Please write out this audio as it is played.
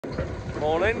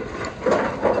Morning.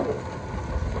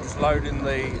 Just loading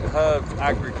the herbst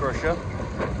agri crusher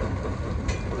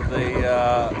with the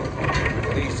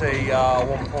EC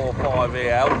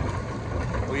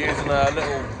 145EL. We're using a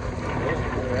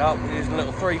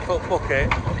little 3-foot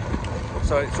bucket,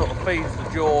 so it sort of feeds the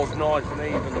jaws nice and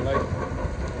evenly.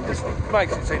 It just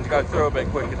makes it seem to go through a bit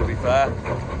quicker, to be fair.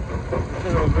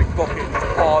 Instead of a big bucket and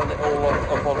just piling it all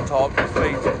up on top, it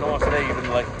feeds it nice and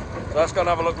evenly. So let's go and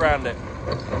have a look around it.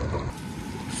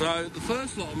 So the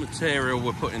first lot of material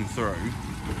we're putting through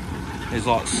is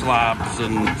like slabs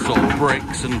and sort of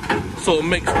bricks and sort of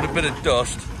mixed with a bit of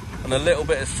dust and a little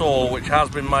bit of soil, which has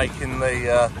been making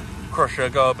the crusher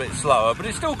go a bit slower, but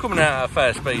it's still coming out at a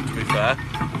fair speed, to be fair.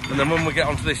 And then when we get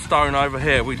onto this stone over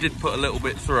here, we did put a little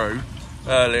bit through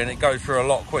earlier and it goes through a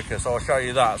lot quicker, so I'll show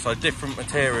you that. So different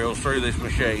materials through this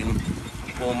machine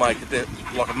will make a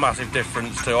massive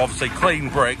difference to, obviously, clean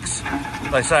bricks.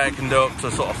 They say it can do up to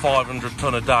sort of 500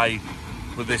 tonne a day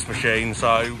with this machine,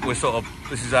 so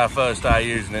this is our first day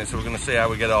using it, so we're going to see how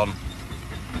we get on.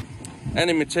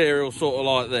 Any material sort of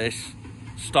like this,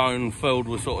 stone filled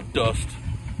with sort of dust,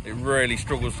 it really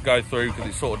struggles to go through because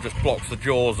it sort of just blocks the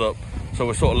jaws up, so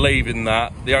we're sort of leaving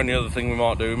that. The only other thing we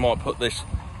might do, we might put this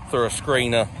through a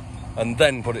screener and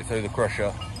then put it through the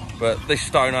crusher. But this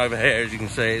stone over here, as you can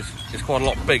see, it's quite a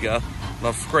lot bigger, and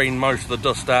I've screened most of the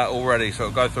dust out already, so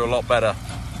it'll go through a lot better.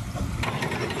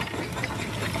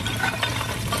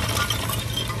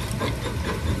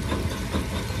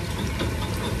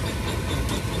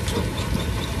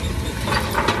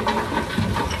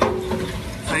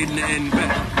 Feeding it in a bit,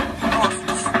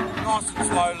 nice and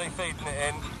slowly feeding it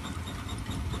in.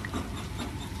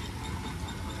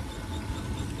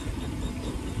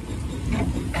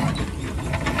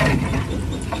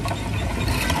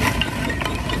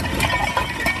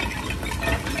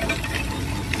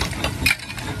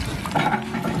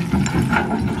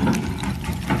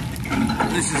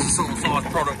 This is the sort of size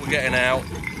product we're getting out,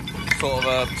 sort of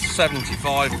a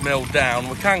 75mm down.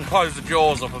 We can close the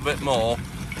jaws up a bit more,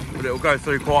 but it'll go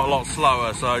through quite a lot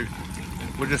slower, so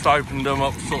we just opened them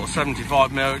up to sort of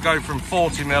 75mm. It goes from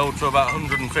 40mm to about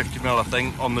 150mm, I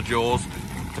think, on the jaws,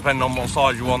 depending on what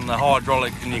size you want. They're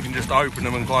hydraulic and you can just open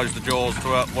them and close the jaws to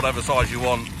whatever size you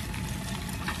want.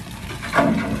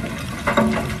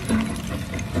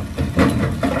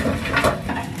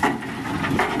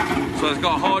 So it's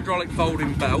got a hydraulic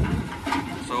folding belt,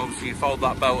 so obviously you fold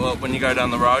that belt up when you go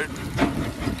down the road.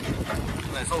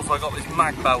 And it's also got this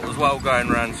mag belt as well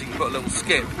going around, so you can put a little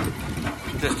skip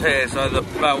just here, so the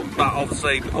belt, that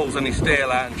obviously pulls any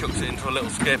steel out and chucks it into a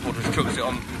little skip, or just chucks it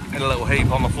on in a little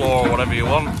heap on the floor or whatever you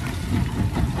want.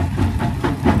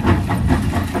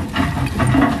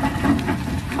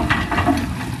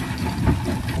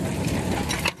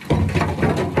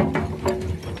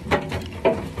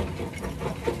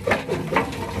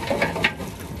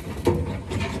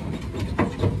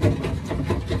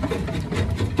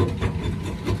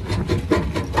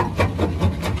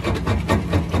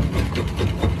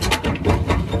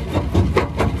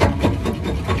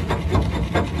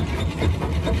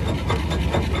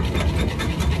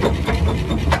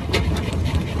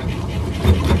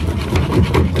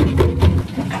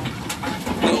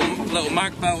 Little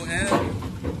mag belt here.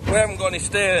 We haven't got any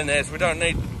steel in there, so we don't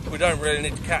really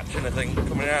need to catch anything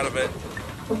coming out of it.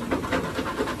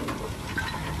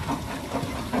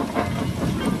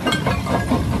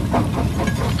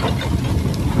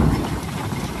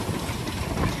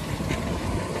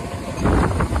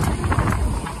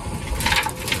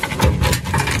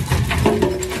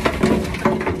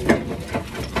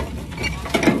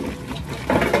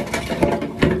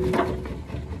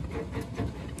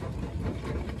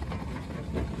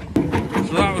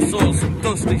 So that was sort of some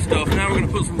dusty stuff. Now we're going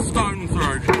to put some stone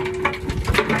through.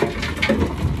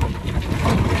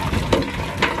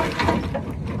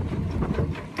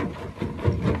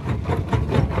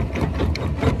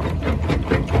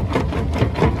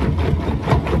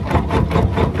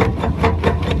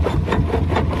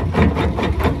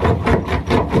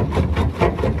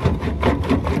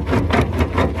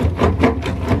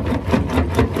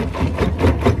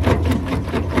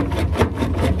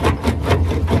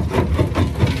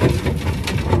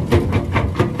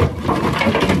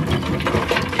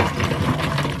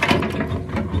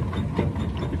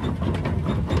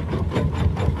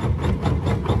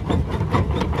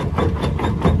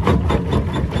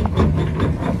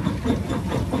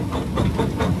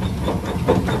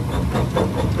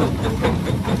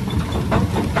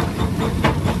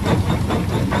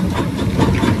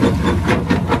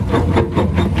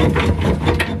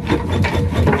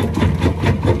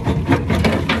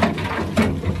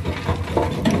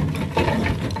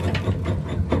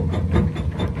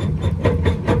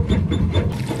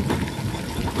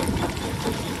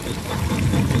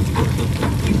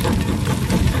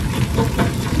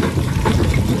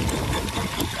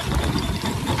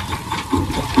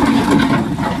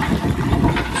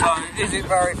 Is it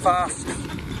very fast?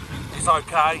 It's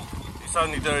okay. It's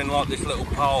only doing like this little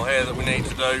pile here that we need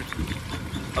to do.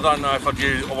 I don't know if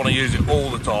I want to use it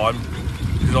all the time,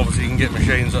 because obviously you can get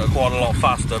machines that are quite a lot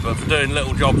faster, but for doing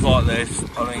little jobs like this,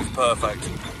 I think it's perfect.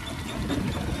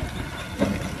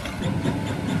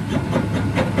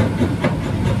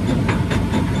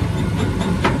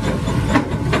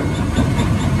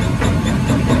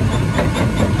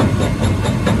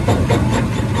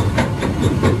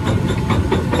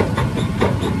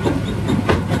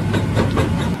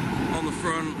 On the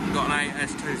front, we've got an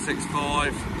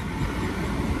 8S265.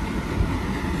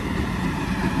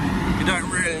 You don't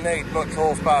really need much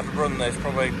horsepower to run this,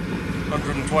 probably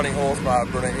 120 horsepower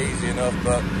to run it easy enough,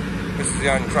 but this is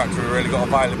the only tractor we've really got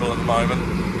available at the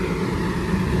moment.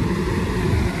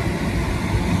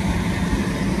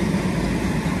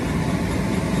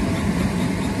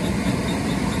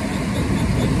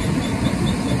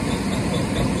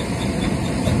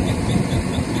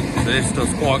 So this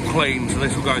does quite clean, so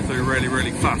this will go through really,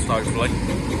 really fast hopefully.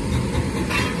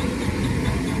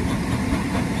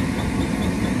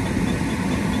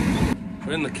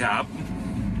 In the cab,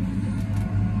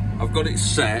 I've got it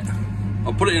set.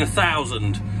 I'll put it in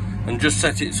 1,000 and just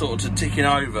set it sort of to ticking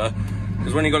over,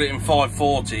 because when you got it in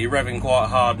 540 you're revving quite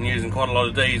hard and using quite a lot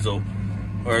of diesel,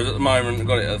 whereas at the moment I've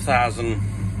got it at 1,000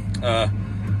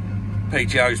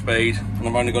 PTO speed and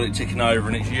I've only got it ticking over,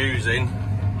 and it's using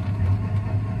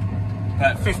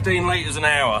about 15 litres an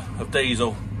hour of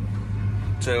diesel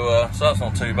to so that's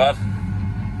not too bad.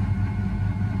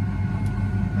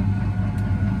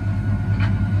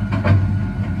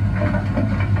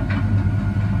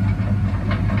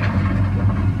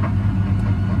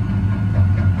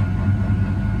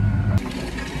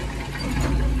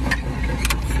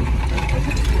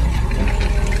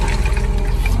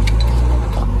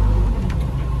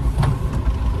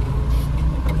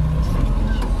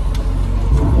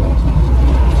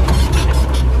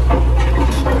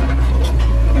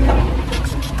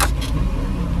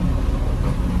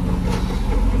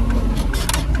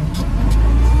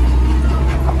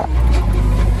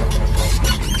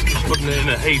 In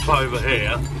a heap over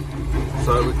here,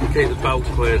 so we can keep the belt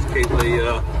clear, to keep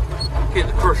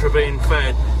the crusher being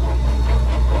fed.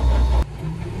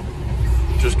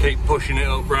 Just keep pushing it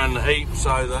up around the heap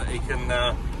so that he can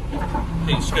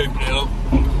keep scooping it up.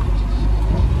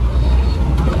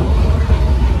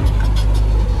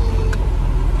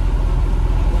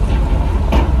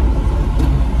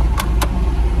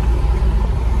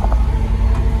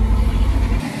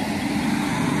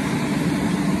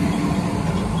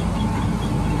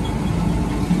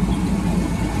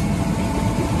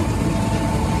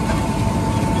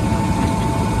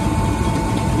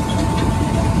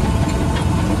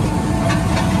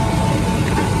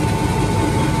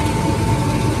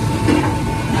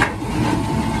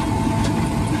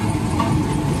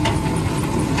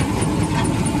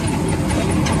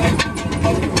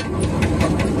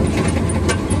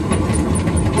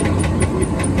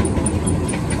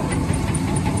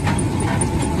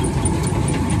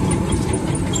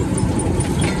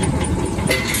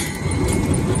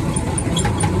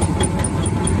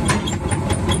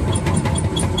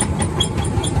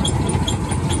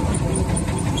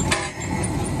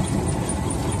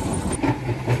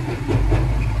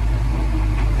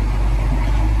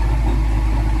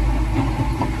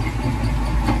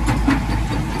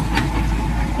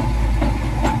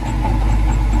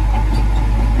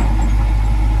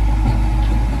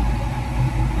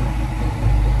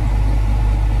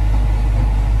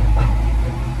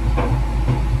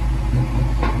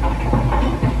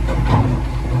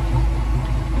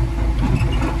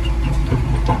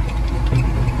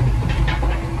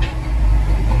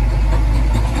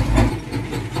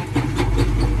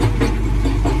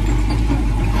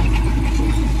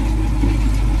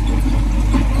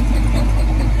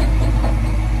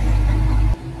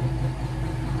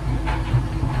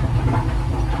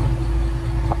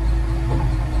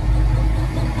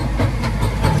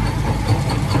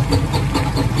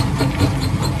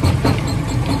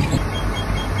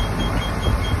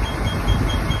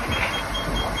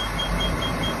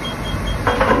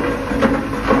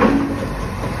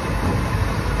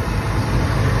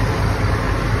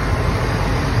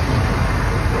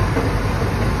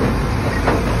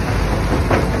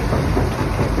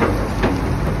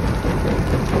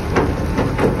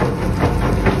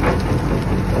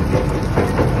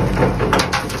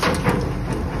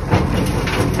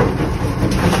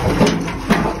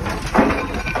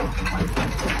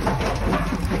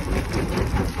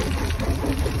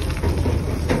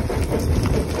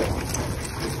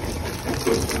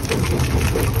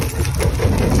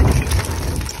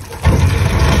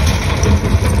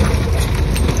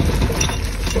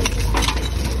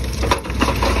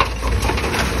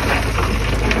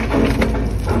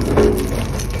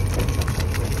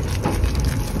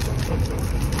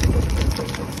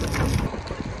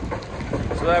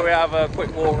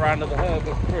 quick walk around of the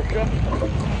herbst crusher,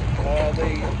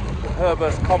 the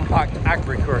herbst compact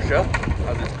agri crusher,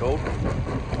 as it's called.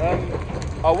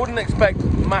 I wouldn't expect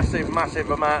massive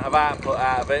amount of output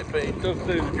out of it, but it does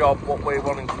do the job what we're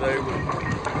wanting to do.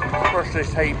 Crush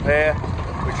this heap here,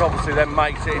 which obviously then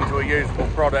makes it into a usable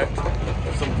product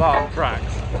for some farm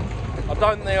tracks. I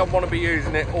don't think I want to be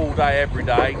using it all day, every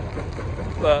day,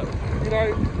 but you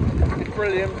know, it's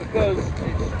brilliant because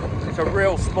it's a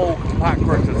real small compact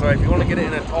crusher. So if you want to get it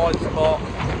in a tight spot,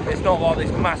 it's not like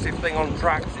this massive thing on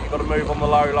tracks that you've got to move on the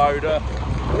low loader.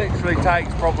 It literally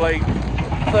takes probably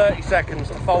 30 seconds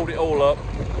to fold it all up,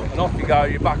 and off you go,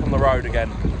 you're back on the road again.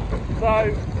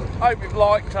 So hope you've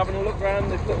liked having a look around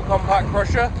this little compact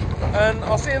crusher, and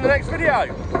I'll see you in the next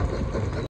video.